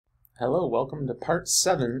Hello, welcome to part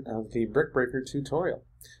 7 of the BrickBreaker tutorial.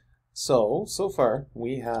 So far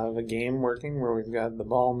we have a game working where we've got the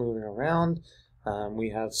ball moving around, we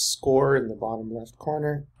have score in the bottom left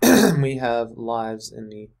corner, we have lives in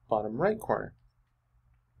the bottom right corner.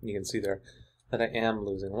 You can see there that I am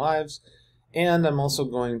losing lives, and I'm also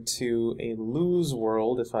going to a lose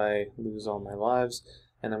world if I lose all my lives,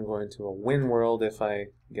 and I'm going to a win world if I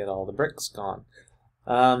get all the bricks gone.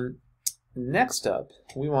 Next up,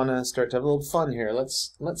 we want to start to have a little fun here.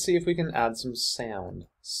 Let's see if we can add some sound.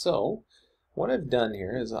 So, what I've done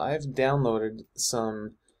here is I've downloaded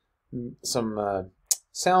some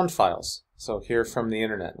sound files. So here from the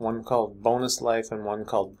internet, one called Bonus Life and one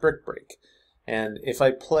called BrickBreak. And if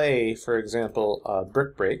I play, for example,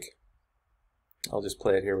 BrickBreak, I'll just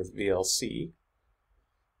play it here with VLC.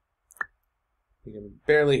 You can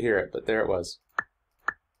barely hear it, but there it was.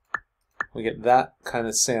 We get that kind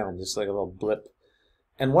of sound, just like a little blip.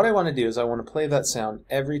 And what I want to do is I want to play that sound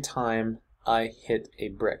every time I hit a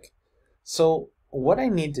brick. So what I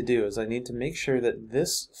need to do is I need to make sure that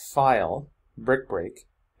this file, BrickBreak,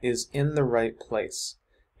 is in the right place.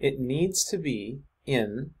 It needs to be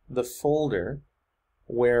in the folder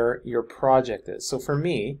where your project is. So for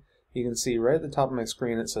me, you can see right at the top of my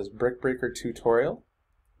screen it says BrickBreaker tutorial.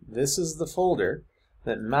 This is the folder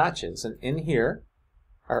that matches, and in here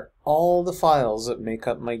are all the files that make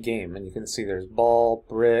up my game. And you can see there's ball,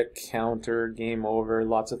 brick, counter, game over,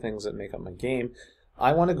 lots of things that make up my game.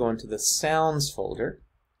 I want to go into the sounds folder,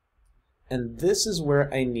 and this is where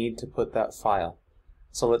I need to put that file.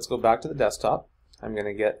 So let's go back to the desktop. I'm going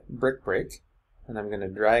to get BrickBreak, and I'm going to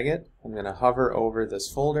drag it. I'm going to hover over this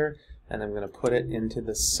folder, and I'm going to put it into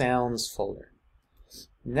the sounds folder.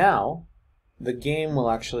 Now, the game will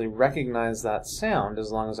actually recognize that sound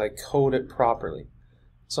as long as I code it properly.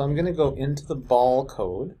 So I'm going to go into the ball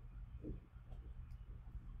code,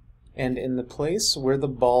 and in the place where the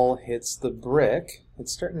ball hits the brick,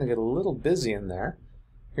 it's starting to get a little busy in there.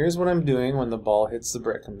 Here's what I'm doing when the ball hits the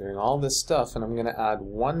brick. I'm doing all this stuff, and I'm going to add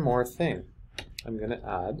one more thing. I'm going to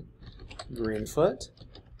add Greenfoot,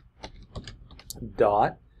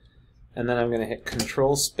 dot, and then I'm going to hit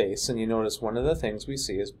Control Space, and you notice one of the things we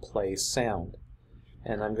see is play sound.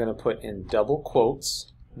 And I'm going to put in double quotes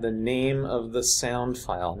the name of the sound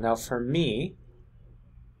file. Now for me,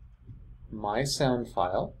 my sound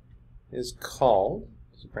file is called,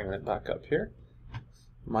 just bringing it back up here,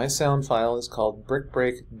 my sound file is called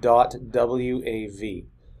BrickBreak.wav,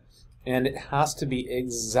 and it has to be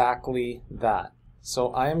exactly that.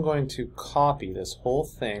 So I am going to copy this whole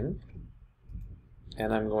thing,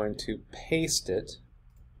 and I'm going to paste it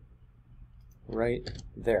right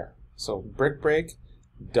there. So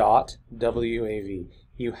BrickBreak.wav.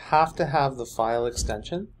 You have to have the file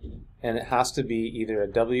extension, and it has to be either a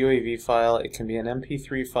WAV file, it can be an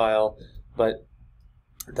MP3 file, but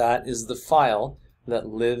that is the file that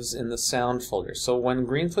lives in the sound folder. So when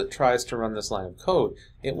Greenfoot tries to run this line of code,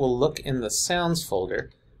 it will look in the sounds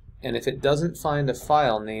folder, and if it doesn't find a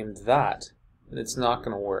file named that, it's not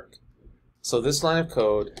going to work. So this line of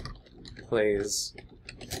code plays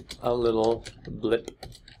a little blip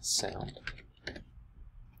sound.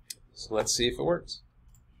 So let's see if it works.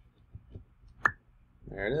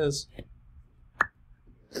 There it is.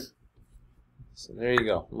 So there you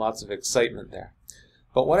go. Lots of excitement there.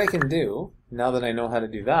 But what I can do, now that I know how to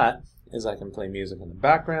do that, is I can play music in the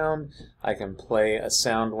background, I can play a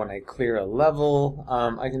sound when I clear a level,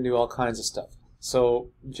 I can do all kinds of stuff.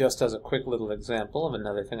 So just as a quick little example of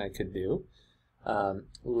another thing I could do,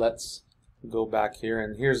 let's go back here,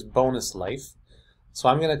 and here's Bonus Life. So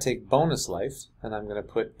I'm going to take Bonus Life, and I'm going to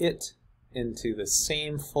put it into the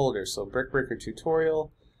same folder. So BrickBreaker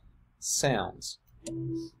tutorial, sounds.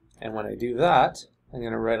 And when I do that, I'm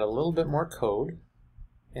going to write a little bit more code,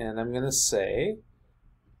 and I'm going to say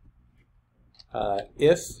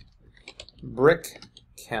if brick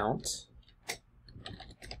count,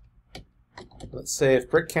 let's say if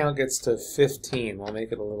brick count gets to 15, we'll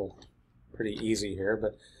make it a little pretty easy here,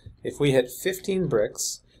 but if we hit 15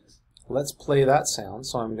 bricks, let's play that sound.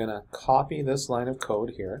 So I'm going to copy this line of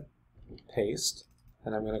code here, paste,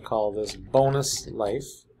 and I'm going to call this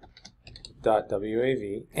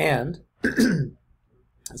bonuslife.wav, and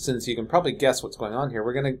since you can probably guess what's going on here,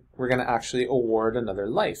 we're going to actually award another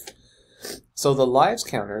life. So the lives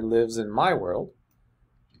counter lives in my world,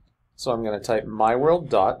 so I'm going to type myworld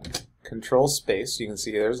dot control space. You can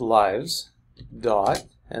see there's lives dot,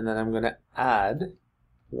 and then I'm going to add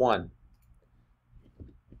 1.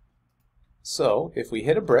 So if we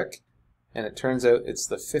hit a brick, and it turns out it's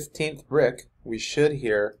the 15th brick, we should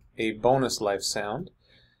hear a bonus life sound.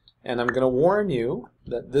 And I'm going to warn you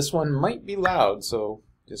that this one might be loud, so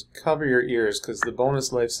just cover your ears because the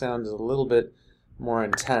bonus life sound is a little bit more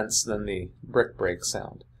intense than the brick break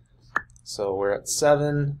sound. So we're at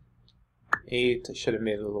 7, 8. I should have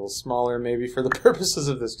made it a little smaller maybe for the purposes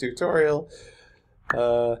of this tutorial.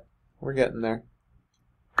 We're getting there.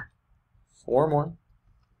 4 more.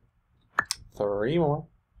 3 more.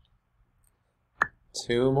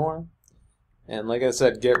 2 more. And like I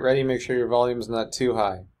said, get ready, make sure your volume's not too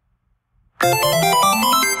high.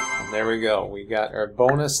 And there we go. We got our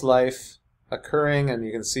bonus life occurring, and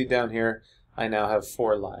you can see down here I now have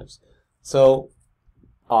 4 lives. So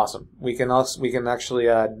awesome. We can actually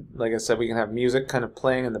add, like I said, we can have music kind of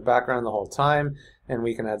playing in the background the whole time, and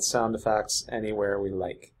we can add sound effects anywhere we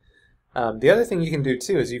like. The other thing you can do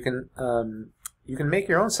too is you can make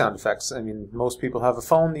your own sound effects. I mean, most people have a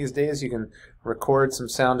phone these days. You can record some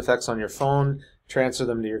sound effects on your phone, transfer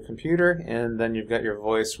them to your computer, and then you've got your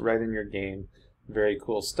voice right in your game. Very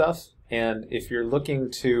cool stuff. And if you're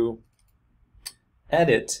looking to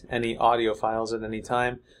edit any audio files at any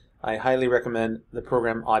time, I highly recommend the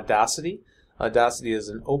program Audacity. Audacity is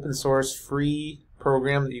an open source free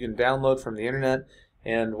program that you can download from the internet,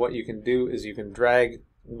 and what you can do is you can drag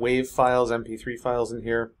WAV files, MP3 files in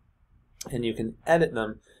here, and you can edit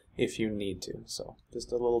them if you need to. So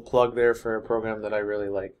just a little plug there for a program that I really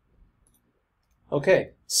like.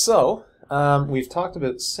 Okay, so we've talked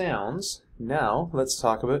about sounds. Now let's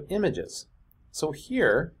talk about images. So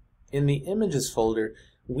here in the images folder,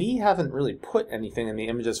 we haven't really put anything in the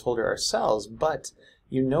images folder ourselves, but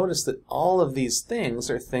you notice that all of these things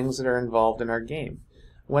are things that are involved in our game.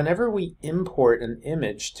 Whenever we import an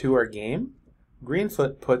image to our game,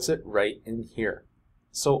 Greenfoot puts it right in here.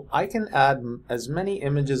 So I can add as many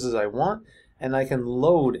images as I want, and I can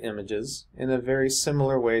load images in a very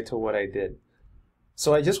similar way to what I did.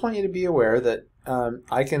 So I just want you to be aware that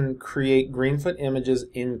I can create Greenfoot images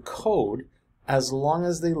in code as long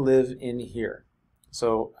as they live in here.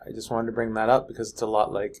 So I just wanted to bring that up because it's a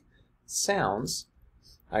lot like sounds.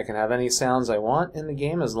 I can have any sounds I want in the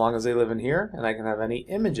game as long as they live in here, and I can have any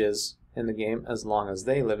images in the game as long as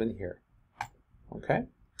they live in here. Okay?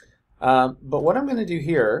 But what I'm going to do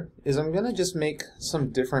here is I'm going to just make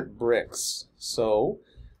some different bricks. So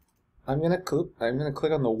I'm going to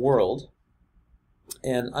click on the world,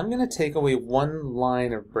 and I'm going to take away 1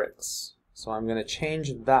 line of bricks. So I'm going to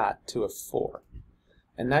change that to a 4.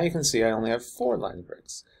 And now you can see I only have 4 line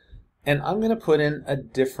bricks. And I'm going to put in a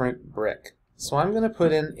different brick. So I'm going to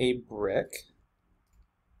put in a brick,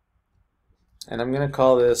 and I'm going to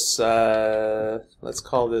call this, let's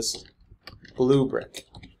call this blue brick.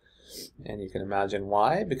 And you can imagine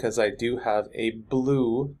why, because I do have a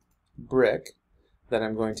blue brick that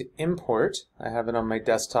I'm going to import. I have it on my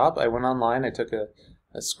desktop. I went online, I took a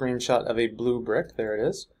screenshot of a blue brick. There it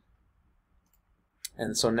is.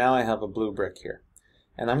 And so now I have a blue brick here.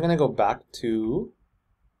 And I'm going to go back to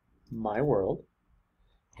my world,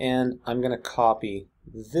 and I'm going to copy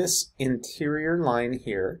this interior line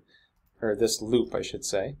here, or this loop I should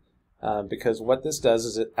say, because what this does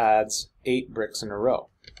is it adds 8 bricks in a row.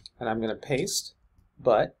 And I'm going to paste,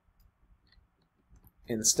 but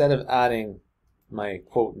instead of adding my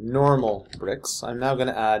quote normal bricks, I'm now going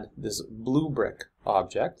to add this blue brick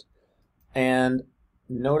object. And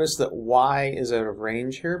notice that Y is out of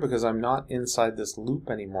range here because I'm not inside this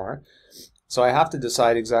loop anymore. So I have to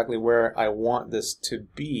decide exactly where I want this to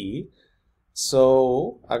be.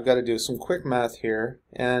 So I've got to do some quick math here,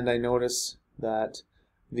 and I notice that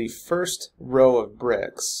the first row of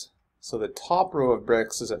bricks, so the top row of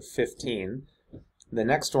bricks is at 15. The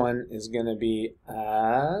next one is going to be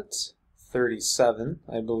at 37,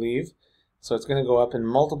 I believe. So it's going to go up in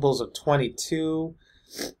multiples of 22.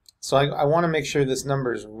 So I want to make sure this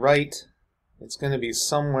number is right. It's going to be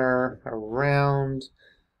somewhere around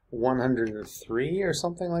 103 or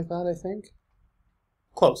something like that, I think.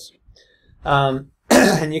 Close.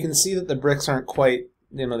 And you can see that the bricks aren't quite,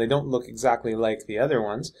 they don't look exactly like the other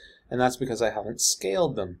ones, and that's because I haven't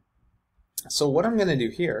scaled them. So what I'm going to do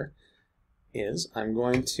here is I'm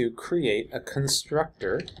going to create a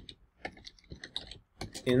constructor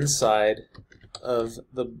inside of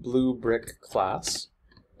the blue brick class.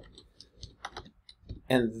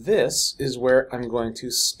 And this is where I'm going to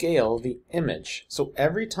scale the image. So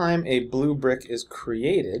every time a blue brick is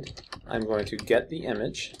created, I'm going to get the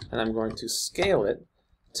image and I'm going to scale it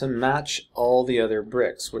to match all the other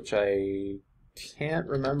bricks, which I can't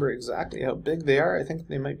remember exactly how big they are. I think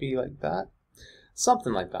they might be like that.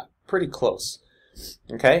 Something like that. Pretty close.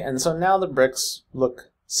 Okay, and so now the bricks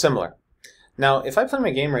look similar. Now, if I play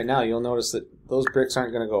my game right now, you'll notice that those bricks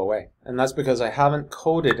aren't going to go away. And that's because I haven't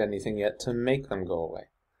coded anything yet to make them go away.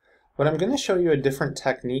 But I'm going to show you a different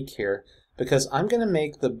technique here, because I'm going to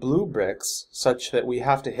make the blue bricks such that we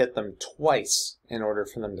have to hit them twice in order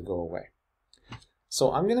for them to go away.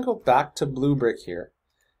 So I'm going to go back to blue brick here,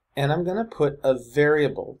 and I'm going to put a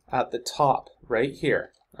variable at the top right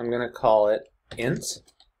here. I'm going to call it int,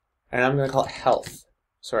 and I'm going to call it health.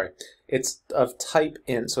 Sorry, it's of type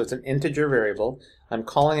int, so it's an integer variable. I'm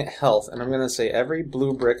calling it health, and I'm going to say every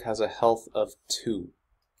blue brick has a health of 2.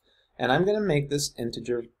 And I'm going to make this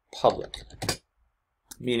integer public,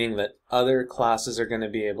 meaning that other classes are going to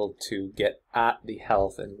be able to get at the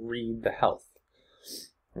health and read the health.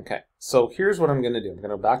 Okay, so here's what I'm going to do. I'm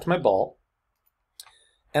going to go back to my ball,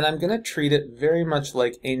 and I'm going to treat it very much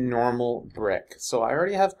like a normal brick. So I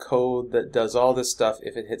already have code that does all this stuff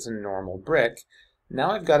if it hits a normal brick.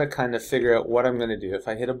 Now I've got to kind of figure out what I'm going to do if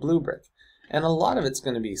I hit a blue brick. And a lot of it's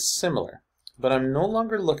going to be similar, but I'm no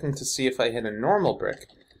longer looking to see if I hit a normal brick.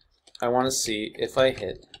 I want to see if I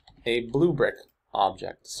hit a blue brick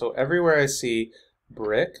object. So everywhere I see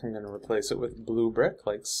brick, I'm going to replace it with blue brick,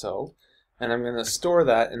 like so, and I'm going to store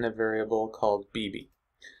that in a variable called bb.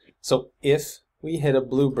 So if we hit a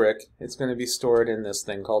blue brick, it's going to be stored in this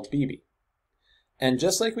thing called bb. And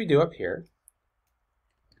just like we do up here,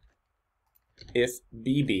 if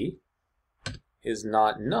bb is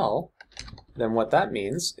not null, then what that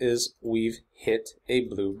means is we've hit a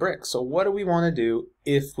blue brick. So what do we want to do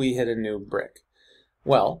if we hit a new brick?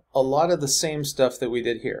 Well, a lot of the same stuff that we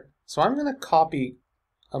did here. So I'm going to copy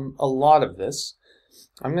a lot of this.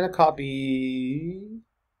 I'm going to copy,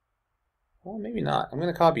 well, maybe not. I'm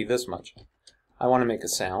going to copy this much. I want to make a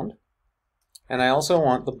sound, and I also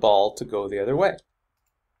want the ball to go the other way.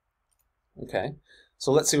 Okay,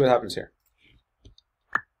 so let's see what happens here.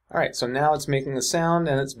 Alright, so now it's making a sound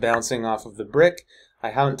and it's bouncing off of the brick. I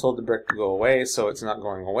haven't told the brick to go away, so it's not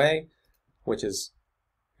going away, which is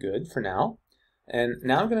good for now. And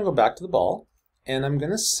now I'm going to go back to the ball, and I'm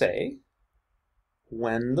going to say,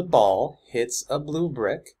 when the ball hits a blue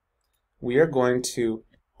brick, we are going to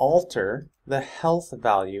alter the health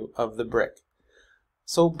value of the brick.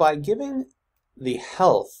 So by giving the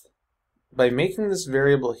health, by making this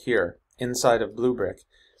variable here inside of blue brick,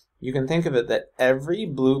 you can think of it that every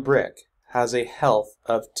blue brick has a health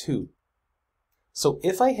of 2. So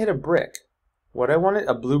if I hit a brick,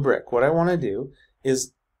 a blue brick, what I want to do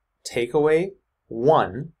is take away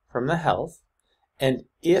 1 from the health, and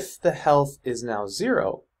if the health is now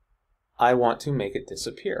 0, I want to make it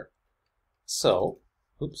disappear. So,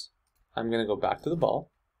 I'm going to go back to the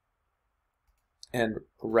ball, and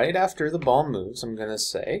right after the ball moves, I'm going to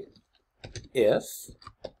say if,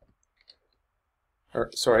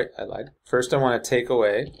 sorry, I lied. First I want to take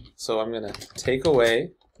away, so I'm going to take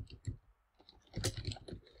away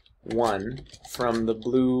 1 from the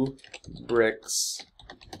blue brick's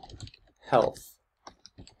health.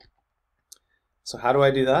 So how do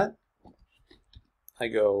I do that? I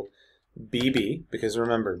go BB, because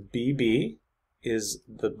remember, BB is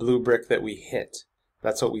the blue brick that we hit.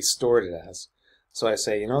 That's what we stored it as. So I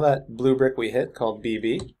say, you know that blue brick we hit called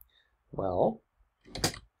BB? Well,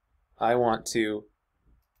 I want to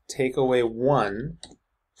take away 1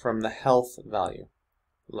 from the health value,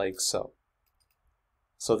 like so.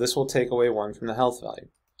 So this will take away 1 from the health value.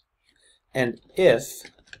 And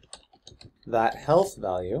if that health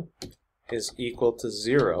value is equal to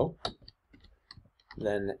 0,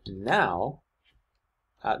 then now,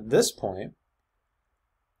 at this point,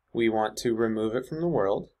 we want to remove it from the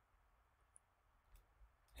world,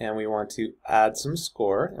 and we want to add some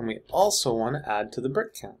score, and we also want to add to the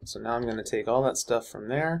brick count. So now I'm going to take all that stuff from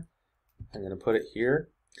there, I'm going to put it here.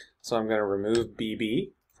 So I'm going to remove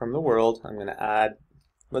BB from the world, I'm going to add,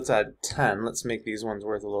 let's add 10, let's make these ones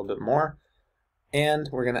worth a little bit more, and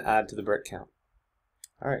we're going to add to the brick count.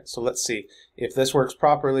 Alright, so let's see. If this works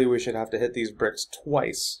properly, we should have to hit these bricks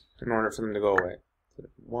twice in order for them to go away.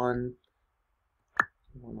 1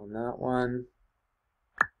 on that one.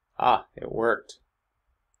 Ah, it worked.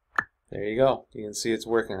 There you go. You can see it's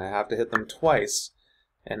working. I have to hit them twice,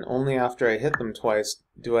 and only after I hit them twice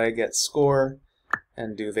do I get score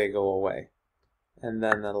and do they go away. And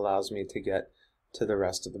then that allows me to get to the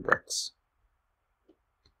rest of the bricks.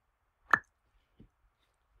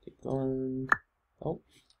 Keep going. Oh.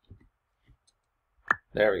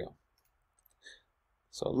 There we go.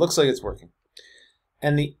 So it looks like it's working.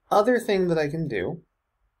 And the other thing that I can do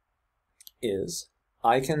is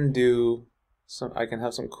I can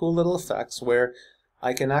have some cool little effects where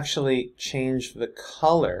I can actually change the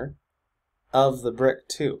color of the brick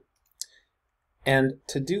too. And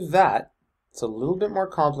to do that, it's a little bit more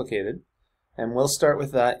complicated, and we'll start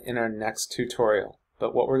with that in our next tutorial.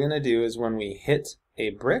 But what we're going to do is when we hit a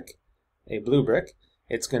brick, a blue brick,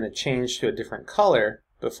 it's going to change to a different color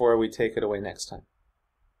before we take it away next time.